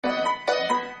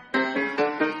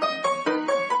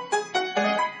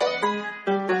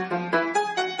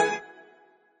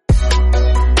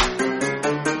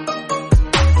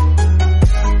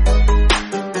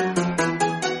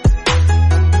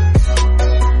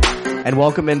and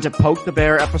welcome into Poke the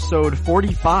Bear episode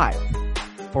 45.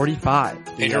 45.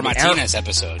 Pedro Martinez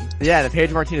episode. Yeah, the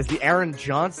Pedro Martinez, the Aaron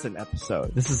Johnson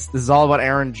episode. This is all about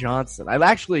Aaron Johnson. I've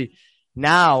actually,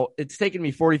 now, it's taken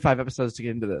me 45 episodes to get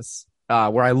into this,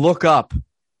 where I look up,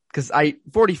 because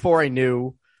 44 I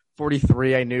knew,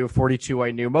 43 I knew, 42 I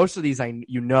knew, most of these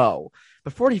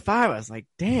but 45 I was like,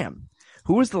 damn,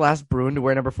 who was the last Bruin to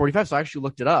wear number 45? So I actually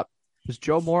looked it up. It was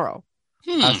Joe Morrow.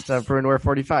 Last Bruin to wear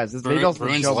 45s.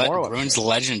 Bruins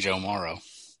legend Joe Morrow.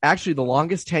 Actually, the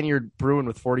longest tenured Bruin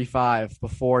with 45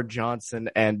 before Johnson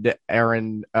and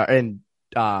Aaron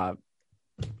Joe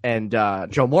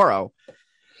Morrow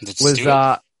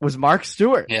was Mark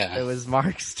Stewart. Yeah, it was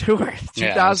Mark Stewart,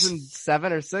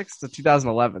 2007 or 6 to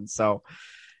 2011. So,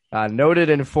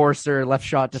 noted enforcer, left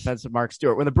shot defensive Mark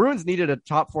Stewart. When the Bruins needed a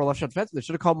top 4 left shot defenseman, they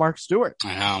should have called Mark Stewart.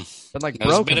 I know. But it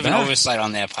was a bit of an oversight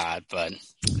on their part, but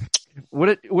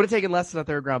would have taken less than a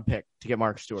 3rd round pick to get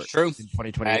Mark Stewart. True. In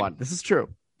 2021. This is true.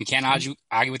 You can't argue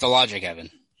with the logic, Evan.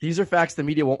 These are facts the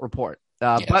media won't report.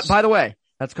 Yes. But by the way,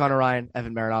 that's Conor Ryan,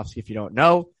 Evan Marinofsky, if you don't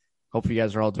know. Hopefully you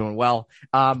guys are all doing well.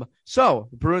 So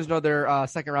the Bruins know their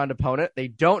second round opponent. They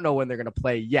don't know when they're going to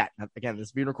play yet. Again, this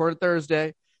is being recorded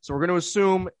Thursday. So we're going to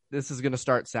assume this is going to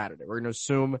start Saturday. We're going to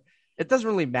assume it doesn't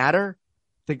really matter.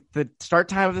 The start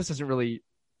time of this doesn't really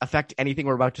affect anything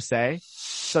we're about to say.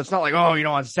 So it's not like,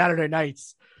 on Saturday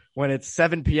nights when it's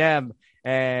 7 p.m.,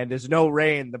 and there's no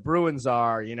rain, the Bruins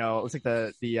are, it looks like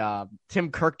the Tim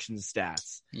Kirkton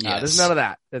stats. Yes. There's none of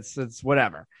that. It's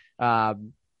whatever.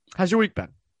 How's your week been?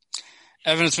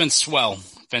 Evan, it's been swell.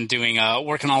 Been doing,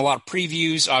 working on a lot of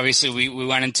previews. Obviously, we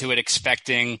went into it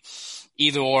expecting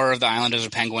either or of the Islanders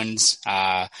or Penguins.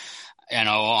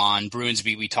 On Bruins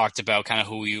beat, we talked about kind of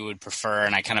who you would prefer.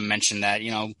 And I kind of mentioned that,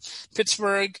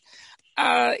 Pittsburgh,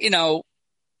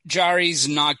 Jari's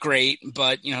not great,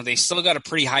 but, they still got a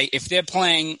pretty high, if they're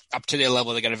playing up to their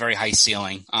level, they got a very high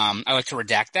ceiling. I like to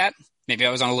redact that. Maybe I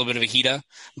was on a little bit of a heater,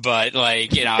 but I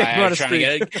was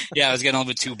getting a little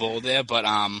bit too bold there. But,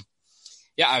 I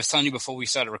was telling you before we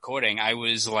started recording, I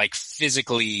was like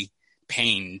physically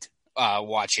pained,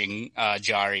 watching,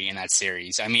 Jari in that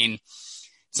series. I mean,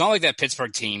 it's not like that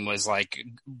Pittsburgh team was like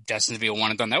destined to be a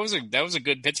one and done. That was a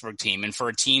good Pittsburgh team. And for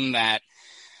a team that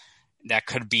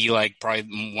could be like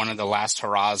probably one of the last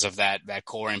hurrahs of that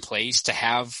core in place, to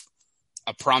have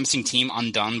a promising team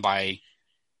undone by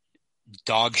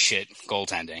dog shit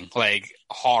goaltending, like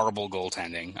horrible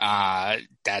goaltending.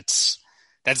 That's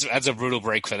a brutal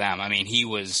break for them. I mean, he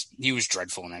was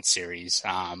dreadful in that series.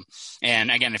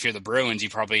 And again, if you're the Bruins, you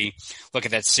probably look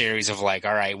at that series of like,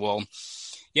 all right, well,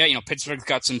 yeah, Pittsburgh's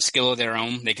got some skill of their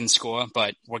own. They can score,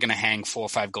 but we're going to hang 4 or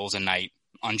 5 goals a night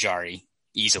on Jari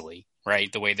easily.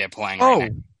 Right, the way they're playing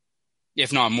right now,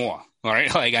 if not more. All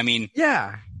right,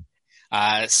 yeah.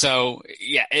 So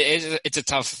yeah, it's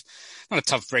not a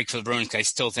tough break for the Bruins, because I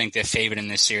still think they're favored in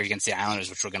this series against the Islanders,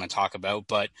 which we're going to talk about.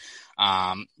 But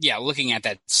looking at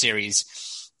that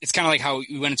series, it's kind of like how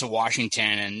we went into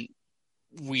Washington and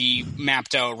we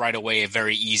mapped out right away a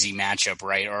very easy matchup,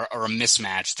 right, or a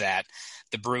mismatch that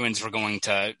the Bruins were going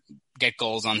to get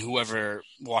goals on whoever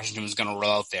Washington was going to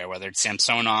roll out there, whether it's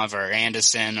Samsonov or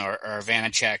Anderson or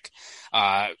Vanacek.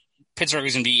 Pittsburgh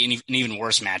is going to be an even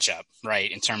worse matchup, right,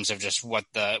 in terms of just what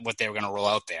they were going to roll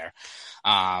out there.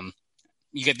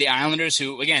 You get the Islanders,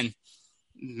 who again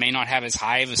may not have as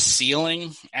high of a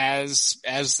ceiling as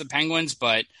the Penguins,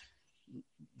 but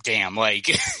damn, like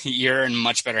you're in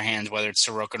much better hands, whether it's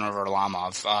Sorokin or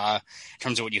Varlamov, in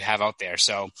terms of what you have out there.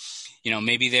 So,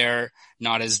 maybe they're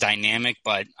not as dynamic,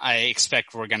 but I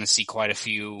expect we're going to see quite a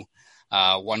few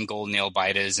 1-goal nail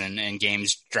biters and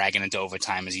games dragging into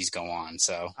overtime as these go on.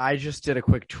 So I just did a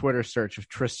quick Twitter search of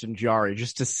Tristan Jarry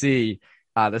just to see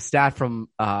the stat from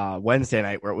Wednesday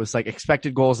night, where it was like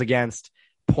expected goals against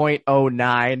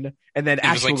 0.09, and then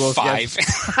actual goals 5.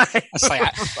 It's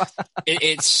like,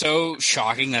 it's so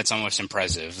shocking that it's almost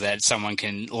impressive that someone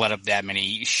can let up that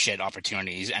many shit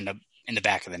opportunities end up in the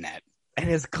back of the net. And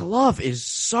his glove is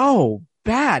so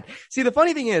bad. See, the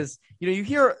funny thing is, you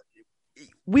hear,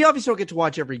 we obviously don't get to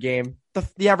watch every game.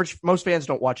 The average, most fans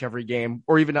don't watch every game,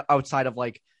 or even outside of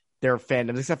like their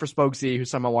fandoms, except for Spokesy, who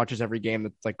somehow watches every game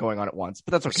that's like going on at once.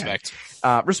 But that's okay.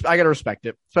 Respect. I got to respect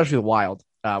it, especially the Wild,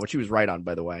 which he was right on,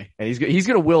 by the way. And he's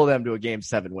going to will them to a Game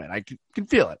 7 win. I can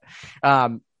feel it.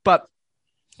 But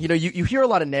you hear a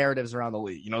lot of narratives around the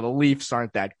league. The Leafs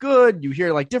aren't that good. You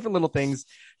hear like different little things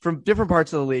from different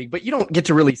parts of the league, but you don't get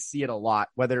to really see it a lot,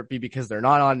 whether it be because they're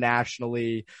not on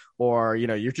nationally, or,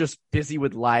 you're just busy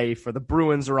with life, or the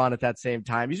Bruins are on at that same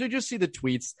time. You just see the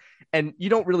tweets, and you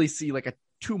don't really see like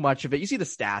too much of it. You see the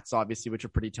stats, obviously, which are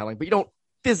pretty telling, but you don't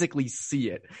physically see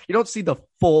it. You don't see the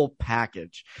full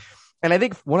package. And I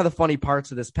think one of the funny parts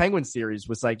of this Penguin series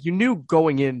was like, you knew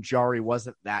going in, Jarry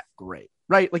wasn't that great,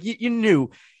 right? Like you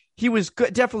knew he was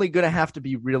definitely going to have to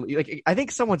be really, like, I think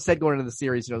someone said going into the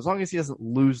series, as long as he doesn't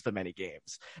lose them many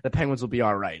games, the Penguins will be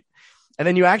all right. And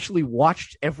then you actually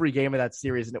watched every game of that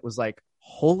series and it was like,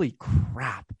 holy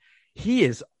crap, he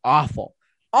is awful.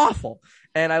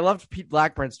 And I loved Pete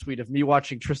Blackburn's tweet of me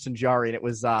watching Tristan Jarry, and it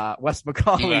was Wes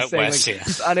McCauley saying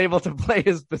he's unable to play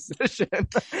his position.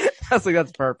 I was like,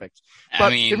 that's perfect.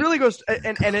 But it really goes,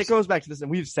 and it goes back to this, and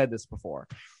we've said this before.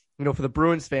 For the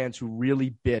Bruins fans who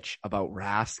really bitch about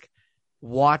Rask,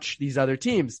 watch these other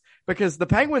teams because the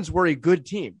Penguins were a good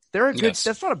team. They're a good.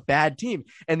 That's not a bad team.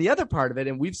 And the other part of it,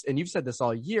 and you've said this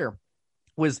all year,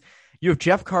 was you have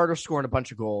Jeff Carter scoring a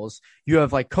bunch of goals. You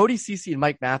have like Cody Ceci and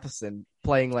Mike Matheson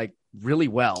playing like really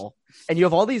well. And you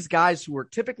have all these guys who are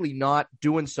typically not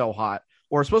doing so hot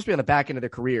or are supposed to be on the back end of their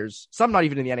careers, some not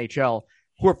even in the NHL,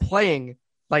 who are playing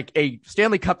like a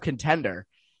Stanley Cup contender.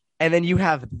 And then you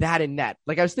have that in net.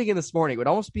 Like I was thinking this morning, it would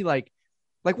almost be like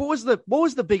what was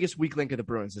the biggest weak link of the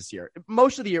Bruins this year?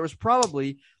 Most of the year was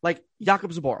probably like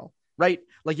Jakub Zboril, right?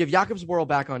 Like you have Jakub Zboril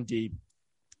back on D,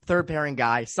 third pairing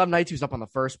guy. Some nights he was up on the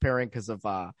first pairing because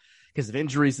of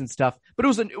injuries and stuff. But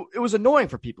it was annoying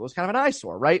for people. It was kind of an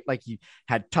eyesore, right? Like he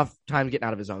had tough time getting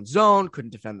out of his own zone,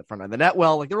 couldn't defend the front of the net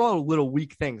well. Like they're all little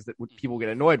weak things that people get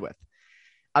annoyed with.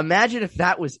 Imagine if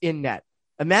that was in net.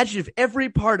 Imagine if every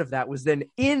part of that was then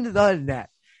in the net.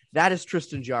 That is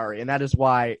Tristan Jarry, and that is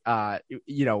why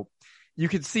you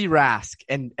could see Rask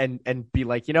and be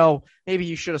like, maybe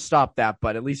you should have stopped that,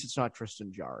 but at least it's not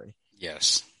Tristan Jarry.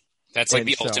 Yes. That's like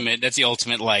ultimate. That's the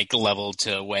ultimate like level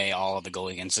to weigh all of the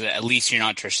goalie against. At least you're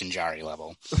not Tristan Jarry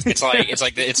level. It's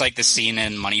like the scene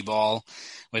in Moneyball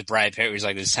with Brad Pitt. Where he's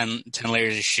like, there's 10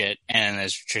 layers of shit, and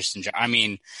there's Tristan Jarry. I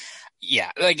mean,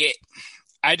 yeah, like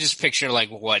I just picture like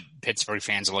what Pittsburgh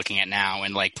fans are looking at now,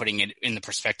 and like putting it in the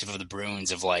perspective of the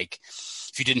Bruins of like,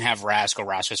 if you didn't have Rask or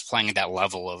Rask was playing at that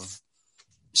level of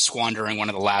squandering one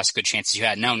of the last good chances you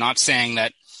had. No, not saying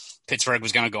that Pittsburgh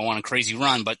was going to go on a crazy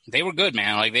run, but they were good,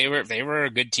 man. Like they were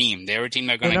a good team. They were a team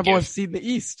that were going to number one seed in the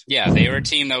East. Yeah, they were a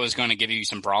team that was going to give you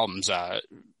some problems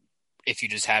if you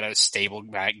just had a stable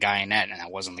guy in net, and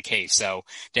that wasn't the case. So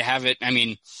to have it, I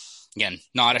mean, again,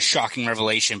 not a shocking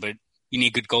revelation, but you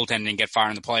need good goaltending and get far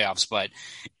in the playoffs. But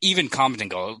even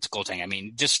competent goaltending, I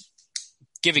mean, just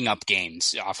giving up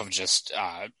games off of just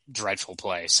dreadful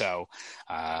play. So,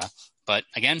 but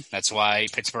again, that's why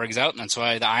Pittsburgh is out, and that's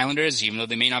why the Islanders, even though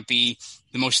they may not be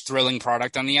the most thrilling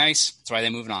product on the ice, that's why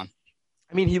they're moving on.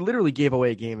 I mean, he literally gave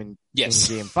away a game in Game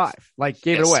 5. Like,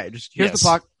 gave it away. Just here's the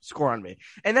puck, score on me.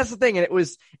 And that's the thing. And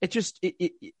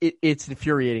it's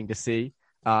infuriating to see.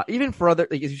 Even for other,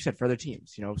 like, as you said, for other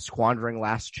teams, squandering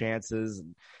last chances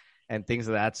and things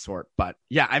of that sort. But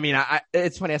yeah, I mean,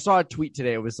 it's funny. I saw a tweet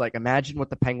today. It was like, imagine what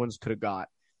the Penguins could have got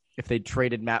if they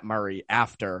traded Matt Murray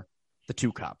after the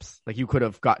 2 cups. Like, you could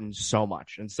have gotten so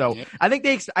much. And so I think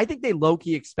they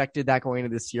low-key expected that going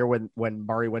into this year when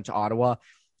Murray went to Ottawa.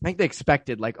 I think they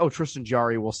expected like, oh, Tristan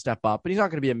Jarry will step up, but he's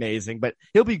not going to be amazing, but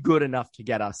he'll be good enough to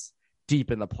get us deep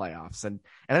in the playoffs. And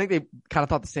I think they kind of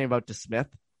thought the same about DeSmith,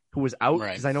 who was out,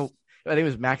 because I think it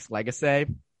was Max Legacy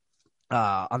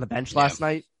on the bench last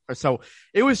night. Or so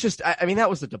it was just, I mean, that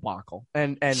was a debacle.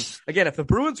 And again, if the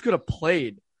Bruins could have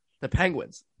played the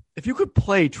Penguins, if you could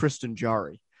play Tristan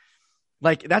Jarry,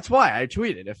 like, that's why I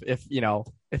tweeted if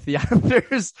the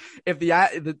Islanders, if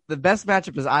the best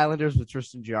matchup is Islanders with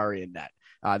Tristan Jarry in net,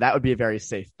 that would be a very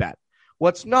safe bet.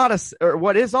 What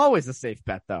is always a safe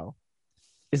bet though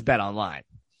is Bet Online.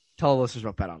 Tell the listeners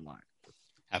about Bet Online.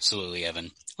 Absolutely,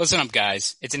 Evan. Listen up,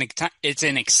 guys. It's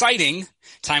an exciting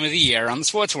time of the year on the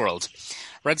sports world.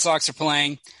 Red Sox are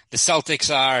playing. The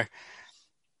Celtics are,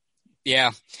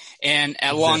 and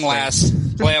at long last,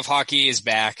 playoff hockey is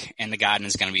back, and the Garden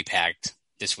is going to be packed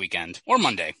this weekend or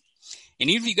Monday. And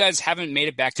even if you guys haven't made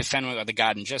it back to Fenway or the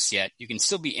Garden just yet, you can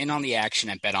still be in on the action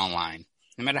at Bet Online.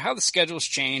 No matter how the schedules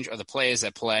change or the players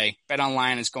that play,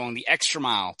 BetOnline is going the extra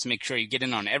mile to make sure you get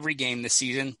in on every game this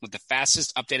season with the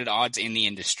fastest updated odds in the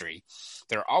industry.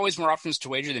 There are always more options to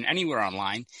wager than anywhere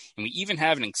online, and we even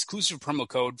have an exclusive promo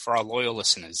code for our loyal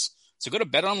listeners. So go to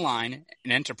BetOnline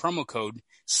and enter promo code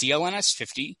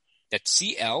CLNS50, that's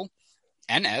CLNS50,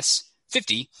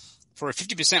 for a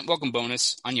 50% welcome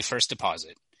bonus on your first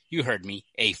deposit. You heard me,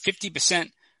 a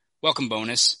 50% welcome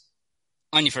bonus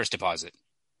on your first deposit.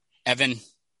 Evan,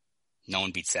 no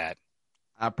one beats that.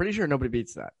 I'm pretty sure nobody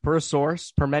beats that. Per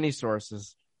many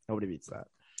sources, nobody beats that.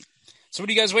 So what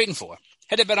are you guys waiting for?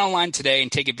 Head to BetOnline today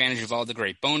and take advantage of all the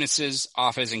great bonuses,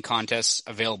 offers, and contests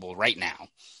available right now.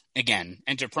 Again,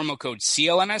 enter promo code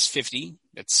CLNS50,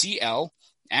 that's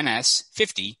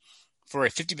CLNS50, for a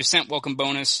 50% welcome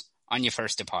bonus on your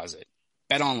first deposit.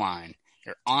 Bet Online,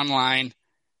 your online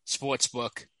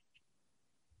sportsbook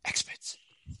experts.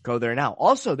 Go there now.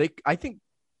 Also, I think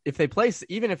if they play,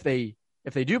 even if they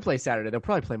do play Saturday, they'll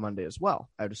probably play Monday as well.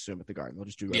 I would assume at the Garden. They'll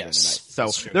just do it tonight. So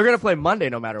they're going to play Monday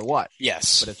no matter what.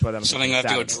 Yes. But it's for them. Something will have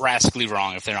to go drastically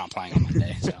wrong if they're not playing on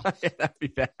Monday. So. Yeah, that'd be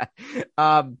bad.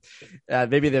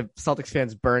 Maybe the Celtics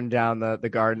fans burn down the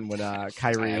Garden when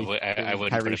Kyrie, I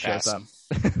wouldn't Kyrie put it shows past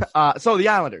up. So the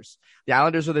Islanders. The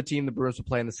Islanders are the team the Bruins will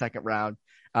play in the second round.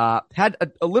 Had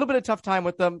a little bit of tough time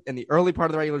with them in the early part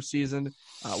of the regular season.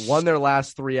 Won their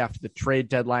last 3 after the trade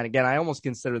deadline. Again, I almost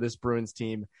consider this Bruins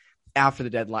team after the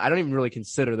deadline. I don't even really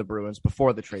consider the Bruins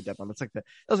before the trade deadline. It's like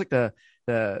the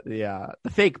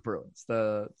fake Bruins,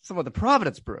 some of the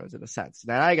Providence Bruins in a sense.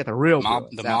 Now I get the real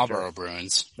Bruins. The Marlboro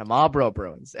Bruins. The Marlboro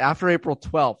Bruins. After April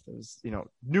 12th, it was,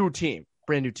 new team,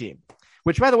 brand new team.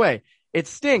 Which, by the way, it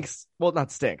stinks. Well,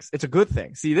 not stinks. It's a good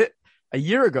thing. See, a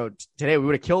year ago today, we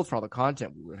would have killed for all the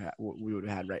content we would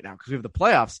have had right now because we have the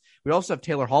playoffs. We also have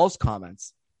Taylor Hall's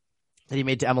comments that he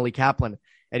made to Emily Kaplan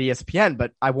at ESPN.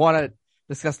 But I want to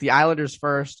discuss the Islanders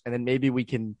first, and then maybe we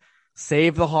can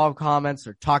save the Hall comments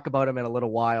or talk about him in a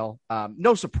little while.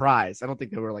 No surprise. I don't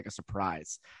think they were like a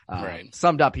surprise. Right.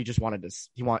 Summed up, he just wanted to.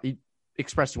 He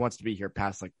expressed he wants to be here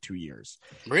past like 2 years.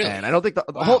 Really? And I don't think the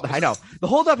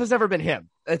holdup has ever been him.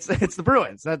 It's the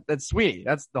Bruins. That's Sweeney.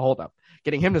 That's the holdup.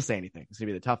 Getting him to say anything is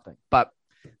gonna be the tough thing. But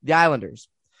the Islanders.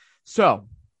 So,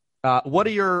 what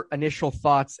are your initial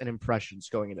thoughts and impressions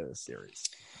going into this series?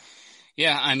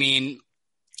 Yeah, I mean,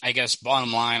 I guess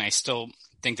bottom line, I still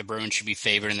think the Bruins should be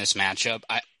favored in this matchup.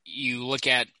 You look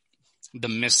at the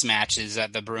mismatches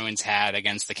that the Bruins had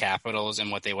against the Capitals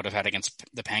and what they would have had against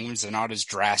the Penguins. They're not as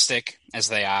drastic as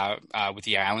they are with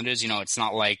the Islanders. It's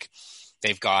not like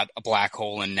they've got a black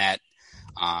hole in net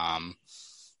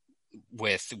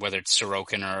with whether it's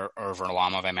Sorokin or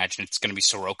Varlamov. I imagine it's going to be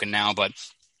Sorokin now. But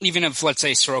even if, let's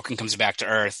say, Sorokin comes back to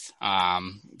earth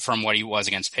from what he was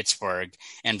against Pittsburgh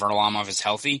and Varlamov is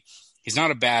healthy, he's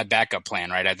not a bad backup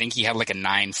plan, right? I think he had like a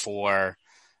 9.4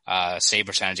 save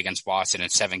percentage against Boston in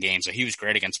 7 games. So he was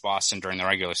great against Boston during the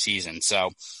regular season.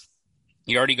 So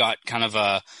you already got kind of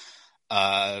a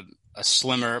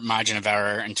slimmer margin of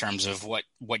error in terms of what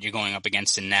you're going up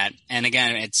against in net. And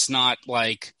again, it's not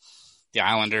like the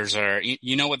Islanders are,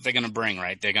 what they're going to bring,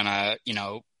 right? They're going to,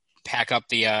 pack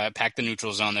the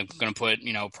neutral zone. They're going to put,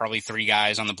 probably 3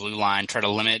 guys on the blue line, try to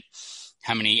limit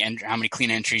how many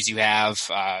clean entries you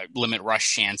have, limit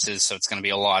rush chances. So it's going to be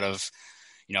a lot of,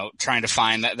 trying to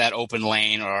find that open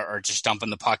lane or just dumping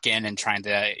the puck in and trying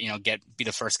to, be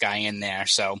the first guy in there.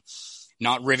 So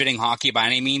not riveting hockey by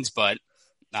any means, but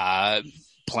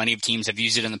plenty of teams have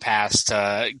used it in the past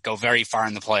to go very far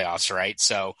in the playoffs, right?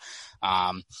 So,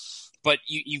 but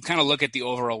you kind of look at the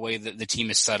overall way that the team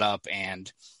is set up,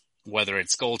 and whether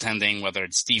it's goaltending, whether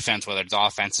it's defense, whether it's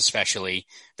offense, especially,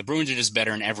 the Bruins are just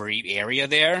better in every area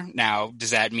there. Now,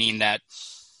 does that mean that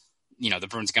the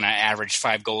Bruins are going to average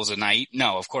 5 goals a night?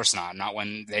 No, of course not. Not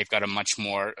when they've got a much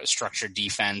more structured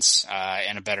defense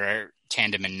and a better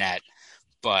tandem in net.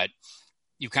 But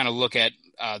you kind of look at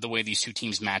the way these two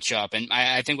teams match up. And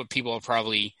I think what people are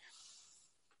probably,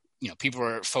 people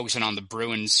are focusing on the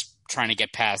Bruins trying to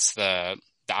get past the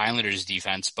Islanders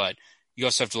defense. But you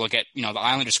also have to look at, the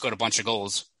Islanders scored a bunch of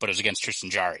goals, but it was against Tristan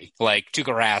Jarry. Like,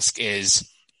 Tuukka Rask is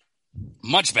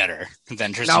much better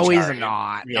than Tristan Jarry. No, he's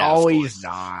not. Yeah, no, he's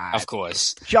not. Of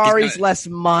course. Jarry's less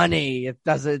money. It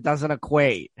doesn't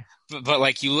equate. But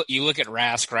like you look at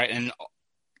Rask, right? And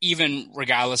even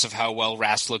regardless of how well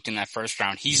Rask looked in that first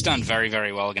round, he's done very,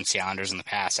 very well against the Islanders in the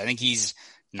past. I think he's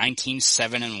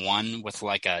 19-7-1 with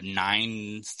like a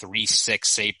 9.36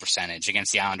 save percentage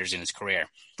against the Islanders in his career.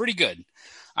 Pretty good.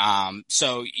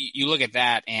 So you look at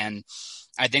that, and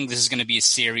I think this is going to be a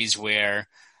series where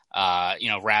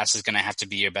Rask is going to have to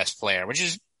be your best player, which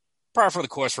is par for the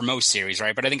course for most series,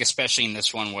 right? But I think especially in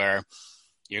this one where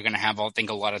you're going to have, I think,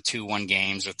 a lot of 2-1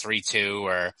 games or 3-2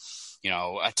 or,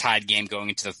 a tied game going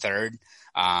into the third.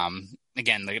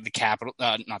 Again,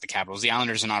 the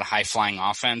Islanders are not a high-flying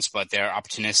offense, but they're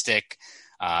opportunistic.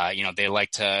 They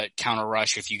like to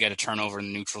counter-rush if you get a turnover in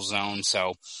the neutral zone.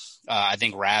 So I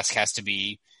think Rask has to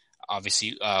be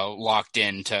obviously locked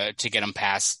in to get him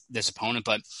past this opponent.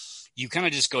 But you kind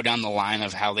of just go down the line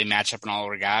of how they match up in all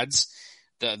regards.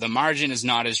 The margin is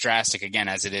not as drastic, again,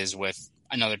 as it is with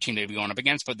another team they'd be going up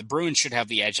against, but the Bruins should have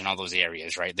the edge in all those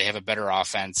areas, right? They have a better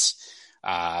offense.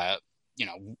 It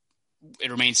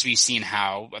remains to be seen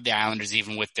how the Islanders,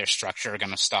 even with their structure, are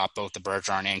going to stop both the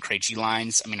Bergeron and Krejci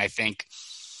lines. I mean, I think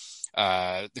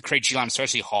the Krejci line,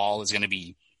 especially Hall, is going to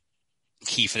be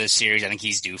key for this series. I think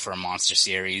he's due for a monster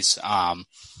series.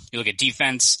 You look at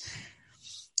defense,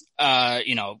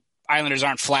 Islanders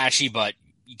aren't flashy, but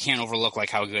you can't overlook like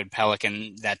how good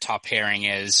Pelican, that top pairing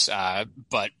is.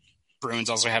 But Bruins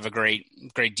also have a great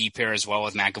deep pair as well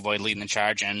with McAvoy leading the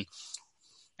charge. And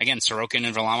again, Sorokin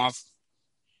and Varlamov,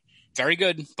 very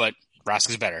good, but Rask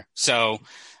is better. So,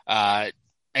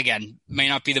 again, may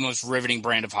not be the most riveting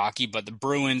brand of hockey, but the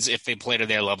Bruins, if they play to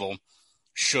their level,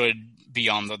 should be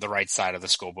on the right side of the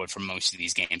scoreboard for most of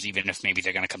these games, even if maybe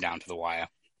they're going to come down to the wire.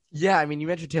 Yeah, I mean, you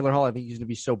mentioned Taylor Hall. I think he's going to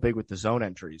be so big with the zone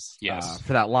entries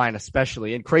for that line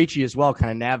especially. And Krejci as well,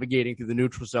 kind of navigating through the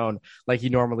neutral zone like he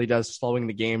normally does, slowing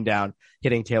the game down,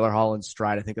 hitting Taylor Hall in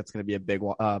stride. I think that's going to be a big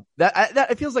one. That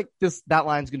it feels like that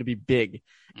line's going to be big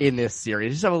in this series.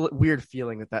 I just have a weird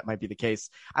feeling that might be the case.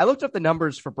 I looked up the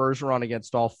numbers for Bergeron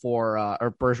against all four,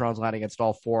 or Bergeron's line against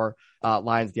all four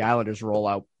lines the Islanders roll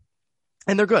out.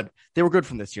 And they're good. They were good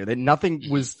from this year.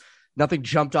 Nothing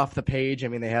jumped off the page. I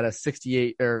mean, they had a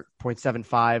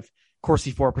 68.75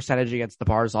 Corsi for percentage against the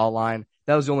Barzal line.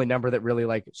 That was the only number that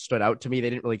really stood out to me. They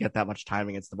didn't really get that much time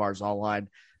against the Barzal line.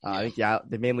 I think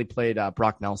they mainly played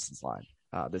Brock Nelson's line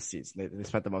this season. They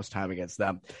spent the most time against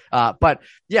them. But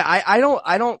yeah, I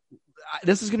don't.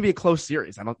 This is going to be a close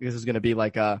series. I don't think this is going to be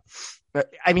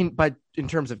but in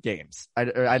terms of games,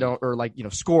 I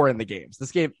don't score in the games.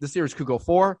 This series could go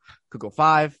 4, could go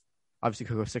 5. Obviously,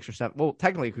 could go 6 or 7. Well,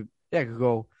 technically, it could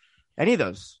go any of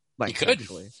those. It could.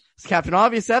 Actually. It's Captain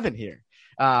Obvious 7 here.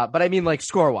 But I mean,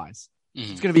 score wise,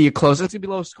 mm-hmm. It's going to be close. It's going to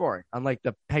be low scoring, unlike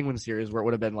the Penguin series where it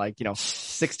would have been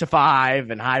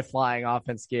 6-5 and high flying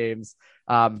offense games.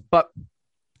 But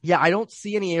yeah, I don't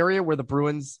see any area where the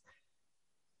Bruins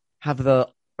have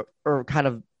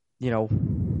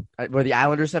where the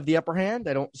Islanders have the upper hand.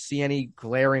 I don't see any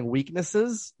glaring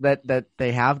weaknesses that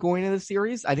they have going into the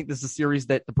series. I think this is a series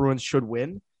that the Bruins should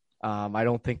win. I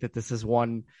don't think that this is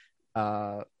one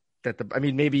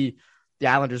maybe the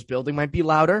Islanders building might be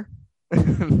louder.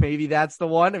 Maybe that's the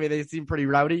one. I mean, they seem pretty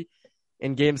rowdy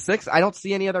in game 6. I don't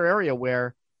see any other area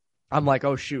where I'm like,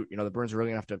 oh shoot, the Bruins are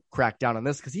really gonna have to crack down on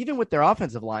this, because even with their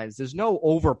offensive lines, there's no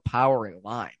overpowering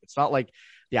line. It's not like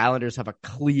the Islanders have a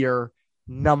clear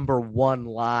number one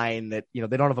line that, they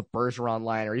don't have a Bergeron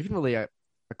line or even really a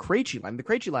Krejci line. The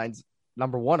Krejci line's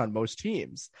number one on most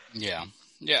teams. Yeah.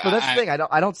 So that's the thing.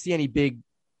 I don't see any big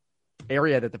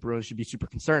area that the Bruins should be super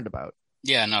concerned about.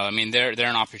 Yeah, no, I mean, they're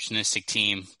an opportunistic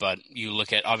team, but you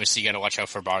look at, obviously, you got to watch out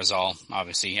for Barzal.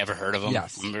 Obviously, ever heard of him?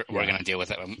 Yes. We're going to deal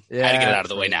with it. I Yeah, had to get it out of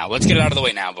the way now. Let's get it out of the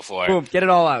way now before. Boom, get it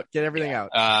all out. Get everything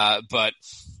out. But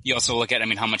you also look at,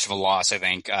 how much of a loss I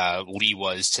think Lee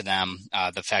was to them.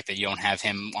 The fact that you don't have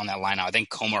him on that line now. I think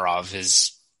Komarov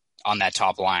is on that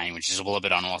top line, which is a little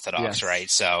bit unorthodox, yes. Right?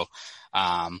 So,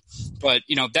 but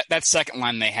that second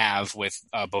line they have with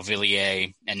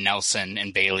Beauvillier and Nelson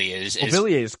and Bailey is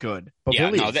Beauvillier is good.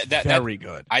 Beauvillier is very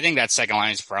good. I think that second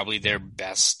line is probably their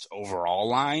best overall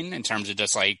line in terms of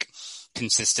just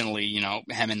consistently,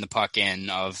 hemming the puck in,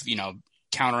 of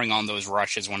countering on those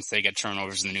rushes once they get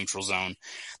turnovers in the neutral zone.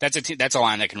 That's a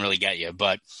line that can really get you.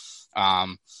 But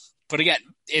again,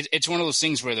 it's one of those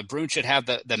things where the Bruins should have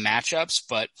the matchups,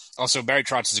 but also Barry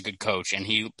Trotz is a good coach, and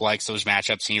he likes those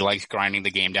matchups, and he likes grinding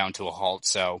the game down to a halt.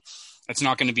 So it's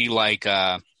not going to be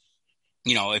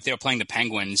if they were playing the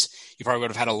Penguins, you probably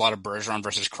would have had a lot of Bergeron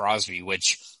versus Crosby,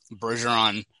 which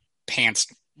Bergeron pants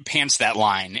that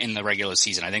line in the regular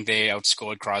season. I think they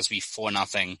outscored Crosby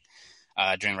 4-0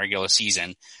 during regular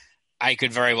season. I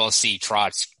could very well see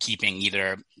Trotz keeping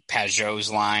either Pajot's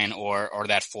line or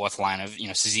that fourth line of,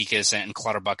 Cizikas and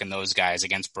Clutterbuck and those guys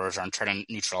against Bergeron, try to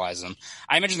neutralize them.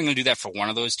 I imagine they're going to do that for one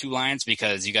of those two lines,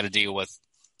 because you got to deal with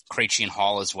Krejci and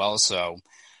Hall as well. So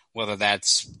whether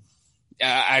that's,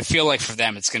 I feel like for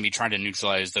them, it's going to be trying to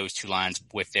neutralize those two lines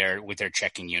with their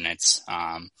checking units,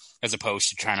 as opposed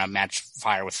to trying to match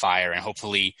fire with fire. And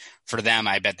hopefully for them,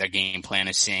 I bet their game plan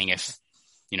is seeing if,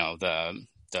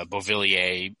 the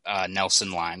Beauvillier,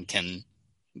 Nelson line can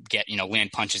get,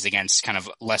 land punches against kind of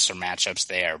lesser matchups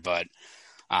there. But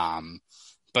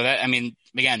that,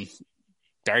 again,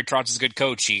 Barry Trotz is a good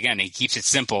coach. He keeps it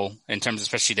simple in terms of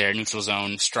especially their neutral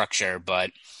zone structure,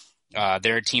 but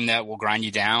they're a team that will grind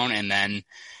you down, and then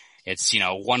it's,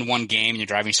 1-1 game and you're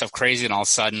driving yourself crazy, and all of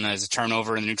a sudden there's a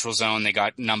turnover in the neutral zone. They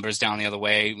got numbers down the other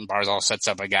way. Barzal sets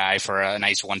up a guy for a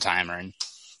nice one-timer, and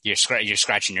you're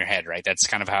scratching your head, right? That's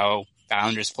kind of how the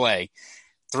Islanders play.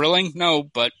 Thrilling? No,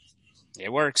 but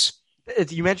it works.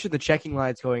 You mentioned the checking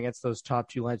lines going against those top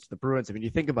two lines of the Bruins. You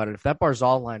think about it. If that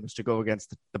Barzal line was to go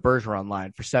against the Bergeron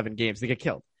line for 7 games, they get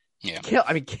killed. Yeah.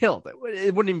 Killed.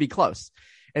 It wouldn't even be close.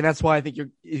 And that's why I think as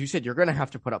you said, you're going to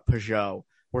have to put up Peugeot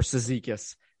or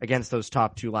Cizikas against those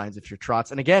top two lines if you're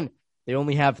Trotz. And again, they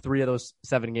only have 3 of those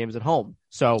 7 games at home.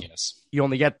 So you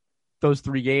only get those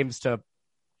 3 games to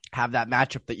have that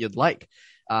matchup that you'd like.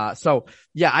 So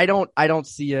yeah, I don't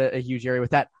see a huge area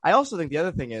with that. I also think the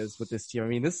other thing is with this team, I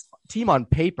mean, this team on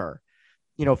paper,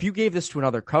 if you gave this to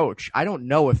another coach, I don't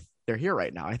know if they're here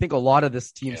right now. I think a lot of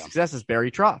this team's success is Barry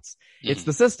Trotz. It's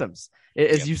the systems.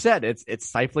 As you said, it's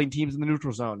stifling teams in the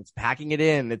neutral zone. It's packing it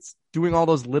in. It's doing all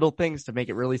those little things to make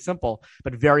it really simple,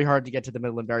 but very hard to get to the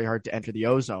middle and very hard to enter the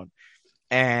O-zone.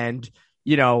 And,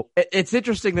 it's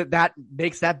interesting that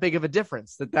makes that big of a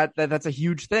difference, that's a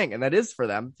huge thing. And that is for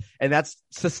them. And that's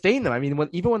sustained them. I mean,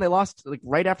 even when they lost, like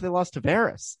right after they lost to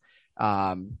Veras,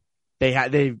 they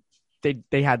had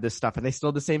this stuff and they still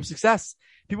had the same success.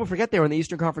 People forget they were in the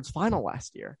Eastern Conference Final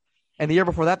last year. And the year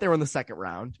before that, they were in the second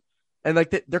round. And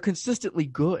they're consistently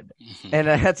good. Mm-hmm. And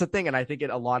that's the thing. And I think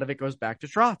a lot of it goes back to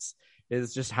Trotz,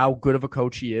 is just how good of a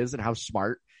coach he is and how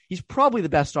smart. He's probably the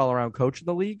best all around coach in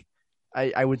the league.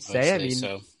 I would say. I mean,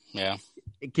 so. Yeah.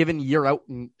 Given year out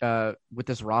with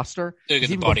this roster,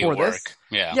 even body of work.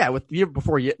 With the year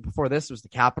before this was the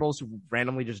Capitals who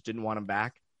randomly just didn't want him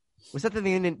back. Was that the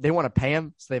thing they want to pay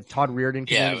him? So they have Todd Reardon.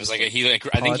 Yeah, it was like I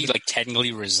think he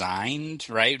technically resigned,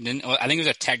 right? I think it was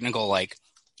a technical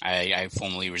I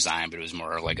formally resigned, but it was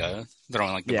more like a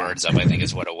throwing the birds up, I think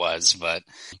is what it was. But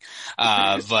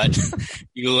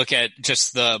you look at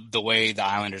just the way the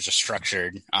Islanders are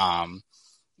structured.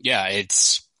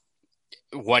 It's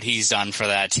what he's done for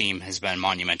that team has been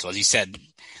monumental. As you said,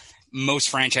 most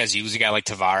franchises use a guy like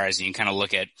Tavares, and you kind of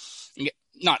look at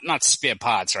not spit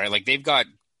pots, right? Like they've got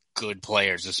good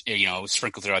players,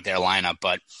 sprinkled throughout their lineup,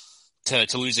 but to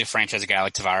lose a franchise guy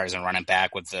like Tavares and run it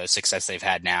back with the success they've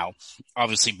had now,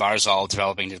 obviously Barzal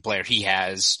developing to the player he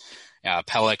has,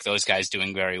 Pelech, those guys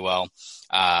doing very well.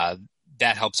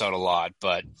 That helps out a lot,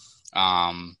 but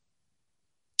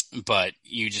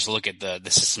you just look at the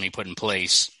system he put in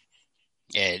place.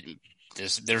 The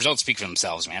results speak for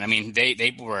themselves, man. I mean, they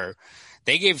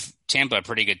gave Tampa a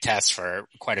pretty good test for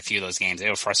quite a few of those games. They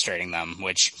were frustrating them,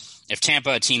 which if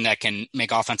Tampa, a team that can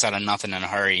make offense out of nothing in a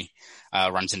hurry,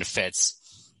 runs into fits,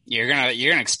 you're gonna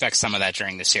expect some of that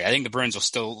during this year. I think the Bruins will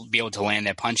still be able to land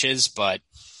their punches, but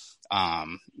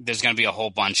there's gonna be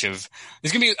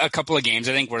a couple of games,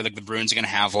 I think, where the Bruins are gonna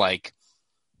have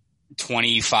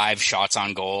 25 shots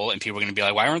on goal, and people are going to be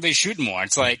like, why aren't they shooting more?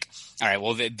 It's like, all right,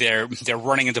 well, they're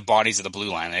running into bodies of the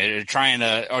blue line. They're trying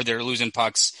to, or they're losing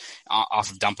pucks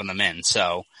off of dumping them in.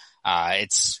 So,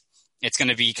 it's going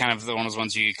to be kind of one of those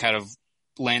ones you kind of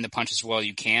land the punch as well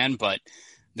you can, but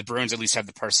the Bruins at least have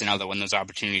the personnel that when those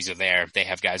opportunities are there, they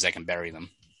have guys that can bury them.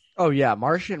 Oh yeah.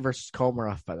 Martian versus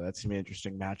Komarov, by the way, that's going to be an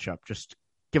interesting matchup. Just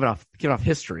giving off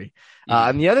history. Mm-hmm.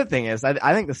 And the other thing is,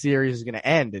 I think the series is going to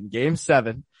end in Game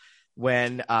 7.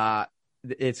 When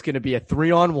it's going to be a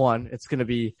 3-on-1. It's going to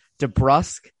be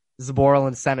DeBrusk, Zboril,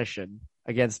 and Senyshyn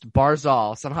against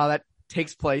Barzal. Somehow that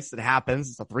takes place. It happens.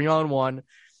 It's a 3-on-1.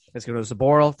 It's going to go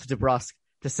Zboril to DeBrusk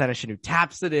to Senyshyn, who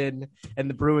taps it in, and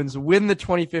the Bruins win the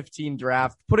 2015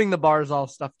 draft, putting the Barzal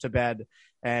stuff to bed.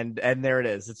 And there it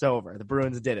is. It's over. The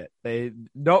Bruins did it.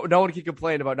 No one can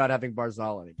complain about not having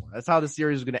Barzal anymore. That's how the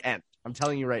series is going to end. I'm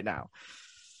telling you right now.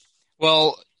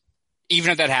 Well,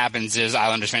 even if that happens, there's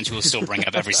Islanders fans who will still bring it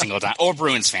up every single time, or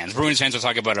Bruins fans. Bruins fans will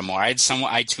talk about it more. I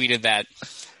tweeted that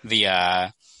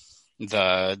the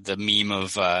meme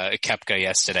of Koepka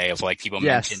yesterday of people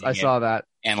mentioning it. Yes, I saw that,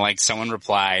 and someone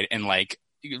replied and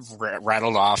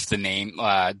rattled off the name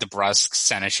DeBrusk,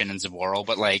 Senyshyn, and Zboril,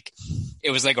 but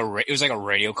it was like a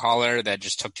radio caller that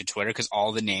just took to Twitter because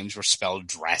all the names were spelled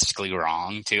drastically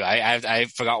wrong too. I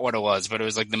forgot what it was, but it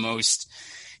was the most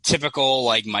typical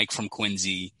Mike from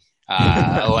Quincy.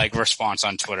 Response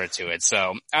on Twitter to it.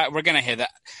 So we're going to hit that.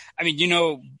 I mean,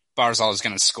 Barzal is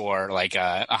going to score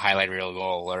a highlight reel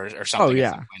goal or something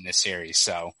in this series.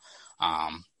 So,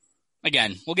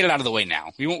 again, we'll get it out of the way now.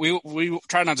 We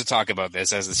try not to talk about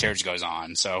this as the series goes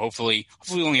on. So hopefully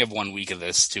we only have 1 week of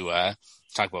this to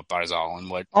talk about Barzal and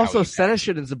what. Also,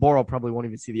 Senyshyn and Zboril probably won't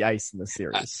even see the ice in this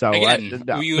series. So again,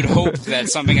 you would hope that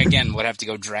something again would have to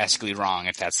go drastically wrong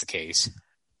if that's the case.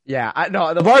 Yeah,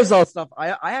 no, the Barzal stuff,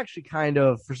 I actually kind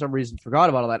of, for some reason, forgot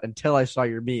about all that until I saw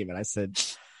your meme, and I said,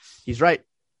 he's right.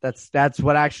 That's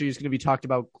what actually is going to be talked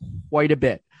about quite a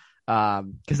bit.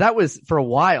 Because that was, for a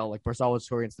while, Barzal was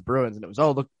scoring against the Bruins, and it was,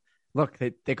 look,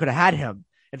 they could have had him.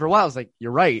 And for a while, I was like,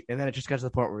 you're right. And then it just got to the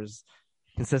point where it was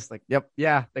consistent, they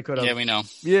could have. Yeah, we know.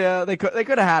 Yeah, they could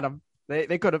have had him.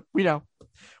 They could have, we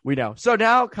know. So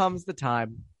now comes the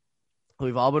time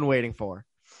we've all been waiting for.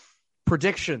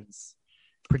 Predictions.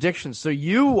 So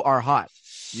you are hot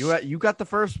You got the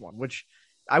first one, which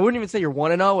I wouldn't even say you're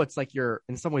 1-0. It's like you're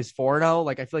in some ways 4-0.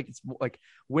 Like I feel like it's like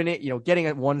winning,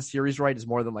 getting one series right is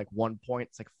more than like 1 point.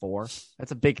 It's like 4.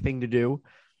 That's a big thing to do.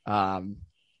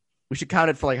 We should count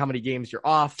it for like how many games you're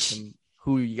off and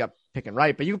who you got picking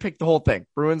right, but you can pick the whole thing.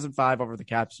 Bruins in 5 over the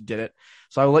Caps. You did it.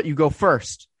 So I'll let you go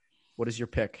first. What is your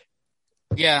pick?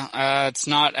 Yeah, it's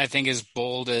not, I think, as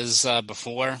bold as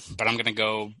before, but I'm going to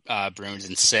go Bruins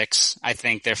in 6. I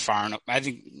think they're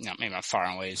maybe not far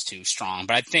and away is too strong,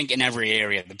 but I think in every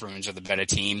area the Bruins are the better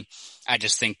team. I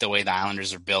just think the way the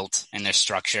Islanders are built and their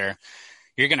structure,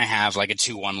 you're going to have like a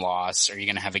 2-1 loss, or you're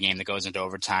going to have a game that goes into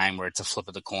overtime where it's a flip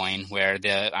of the coin where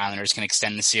the Islanders can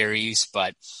extend the series.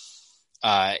 But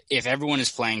if everyone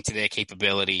is playing to their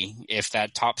capability, if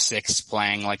that top 6 is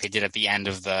playing like they did at the end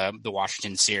of the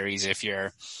Washington series, if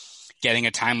you're getting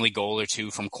a timely goal or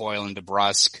two from Coyle and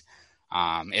DeBrusk,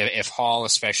 if Hall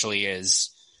especially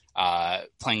is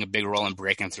playing a big role in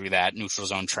breaking through that neutral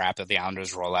zone trap that the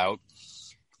Islanders roll out,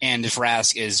 and if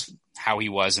Rask is how he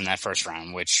was in that first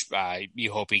round, which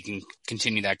you hope he can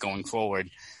continue that going forward,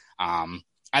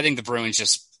 I think the Bruins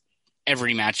just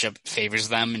every matchup favors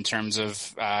them in terms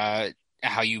of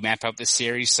how you map out this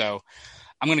series. So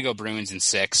I'm going to go Bruins in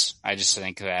 6. I just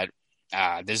think that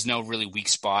there's no really weak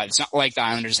spot. It's not like the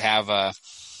Islanders have an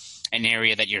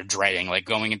area that you're dreading, like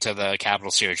going into the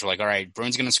Capital series. You're like, all right,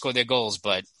 Bruins going to score their goals,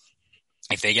 but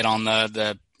if they get on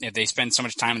if they spend so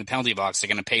much time in the penalty box, they're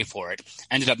going to pay for it.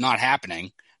 Ended up not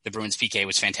happening. The Bruins PK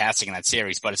was fantastic in that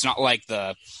series, but it's not like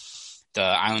the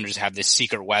Islanders have this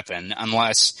secret weapon,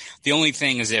 unless the only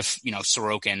thing is if,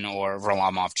 Sorokin or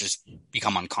Varlamov just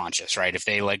become unconscious, right? If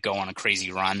they go on a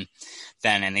crazy run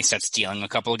and they start stealing a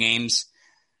couple of games,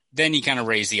 then you kind of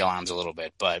raise the alarms a little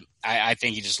bit. But I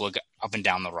think you just look up and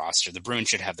down the roster. The Bruins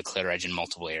should have the clear edge in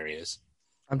multiple areas.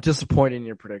 I'm disappointed in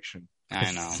your prediction.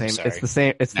 I know. It's the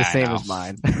same as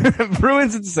mine.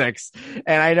 Bruins in 6.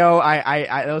 And I know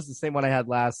I that was the same one I had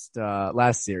last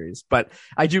series, but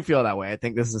I do feel that way. I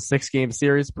think this is a 6-game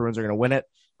series. Bruins are going to win it.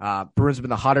 Bruins have been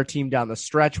the hotter team down the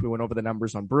stretch. We went over the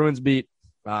numbers on Bruins Beat.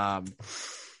 I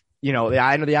know the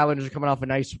Islanders are coming off a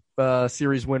nice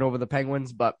series win over the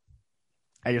Penguins, but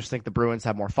I just think the Bruins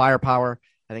have more firepower.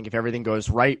 I think if everything goes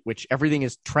right, which everything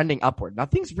is trending upward,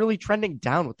 nothing's really trending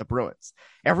down with the Bruins.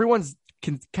 Everyone's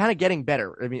kind of getting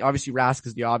better. I mean, obviously Rask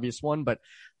is the obvious one, but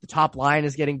the top line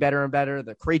is getting better and better.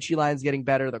 The Krejci line is getting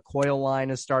better. The Coyle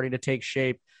line is starting to take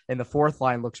shape, and the fourth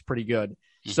line looks pretty good.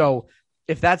 Mm-hmm. So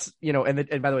if that's,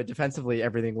 and by the way, defensively,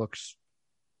 everything looks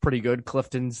pretty good.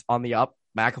 Clifton's on the up.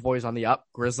 McAvoy's on the up.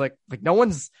 Grzelcyk, no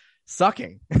one's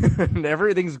sucking.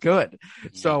 Everything's good.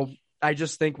 Mm-hmm. So I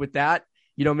just think with that,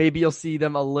 maybe you'll see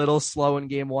them a little slow in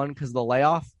game 1 because of the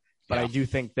layoff, but I do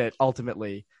think that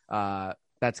ultimately,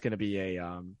 that's going to be a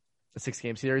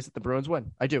 6-game series that the Bruins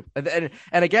win. I do. And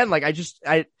again,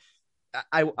 I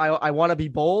want to be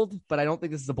bold, but I don't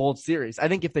think this is a bold series. I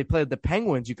think if they played the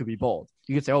Penguins, you could be bold.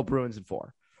 You could say, Bruins in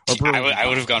 4. I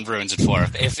would have gone Bruins in 4.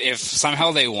 If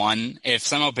somehow they won, if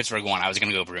somehow Pittsburgh won, I was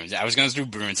going to go Bruins. I was going to do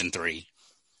Bruins in 3.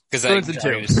 Because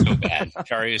Jari was so bad.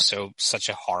 Jari is such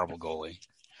a horrible goalie.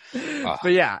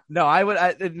 But yeah, no,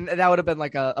 that would have been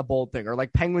like a bold thing, or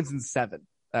like Penguins in 7.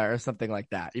 Or something like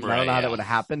that. I don't know how that would have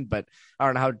happened, but I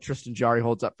don't know how Tristan Jarry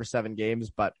holds up for 7 games,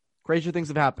 but crazier things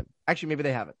have happened. Actually, maybe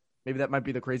they haven't. Maybe that might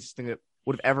be the craziest thing that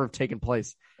would have ever taken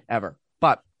place ever.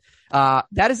 But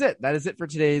that is it. That is it for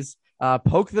today's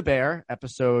Poke the Bear,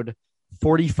 episode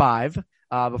 45.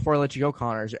 Before I let you go,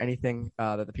 Connor, is there anything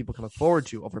that the people can look forward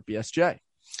to over at BSJ?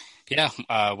 Yeah,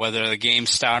 whether the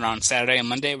games start on Saturday and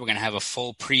Monday, we're going to have a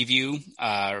full preview,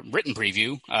 written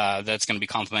preview, that's going to be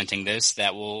complementing this.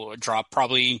 That will drop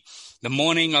probably the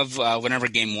morning of whenever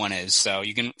game 1 is. So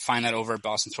you can find that over at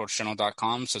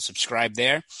bostonsportsjournal.com. So subscribe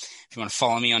there. If you want to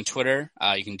follow me on Twitter,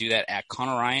 you can do that at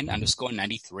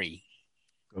ConorRyan_93.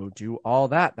 Go do all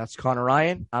that. That's Conor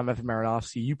Ryan. I'm Evan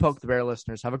Marinofsky. You Poke the Bear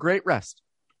listeners. Have a great rest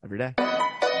of your day.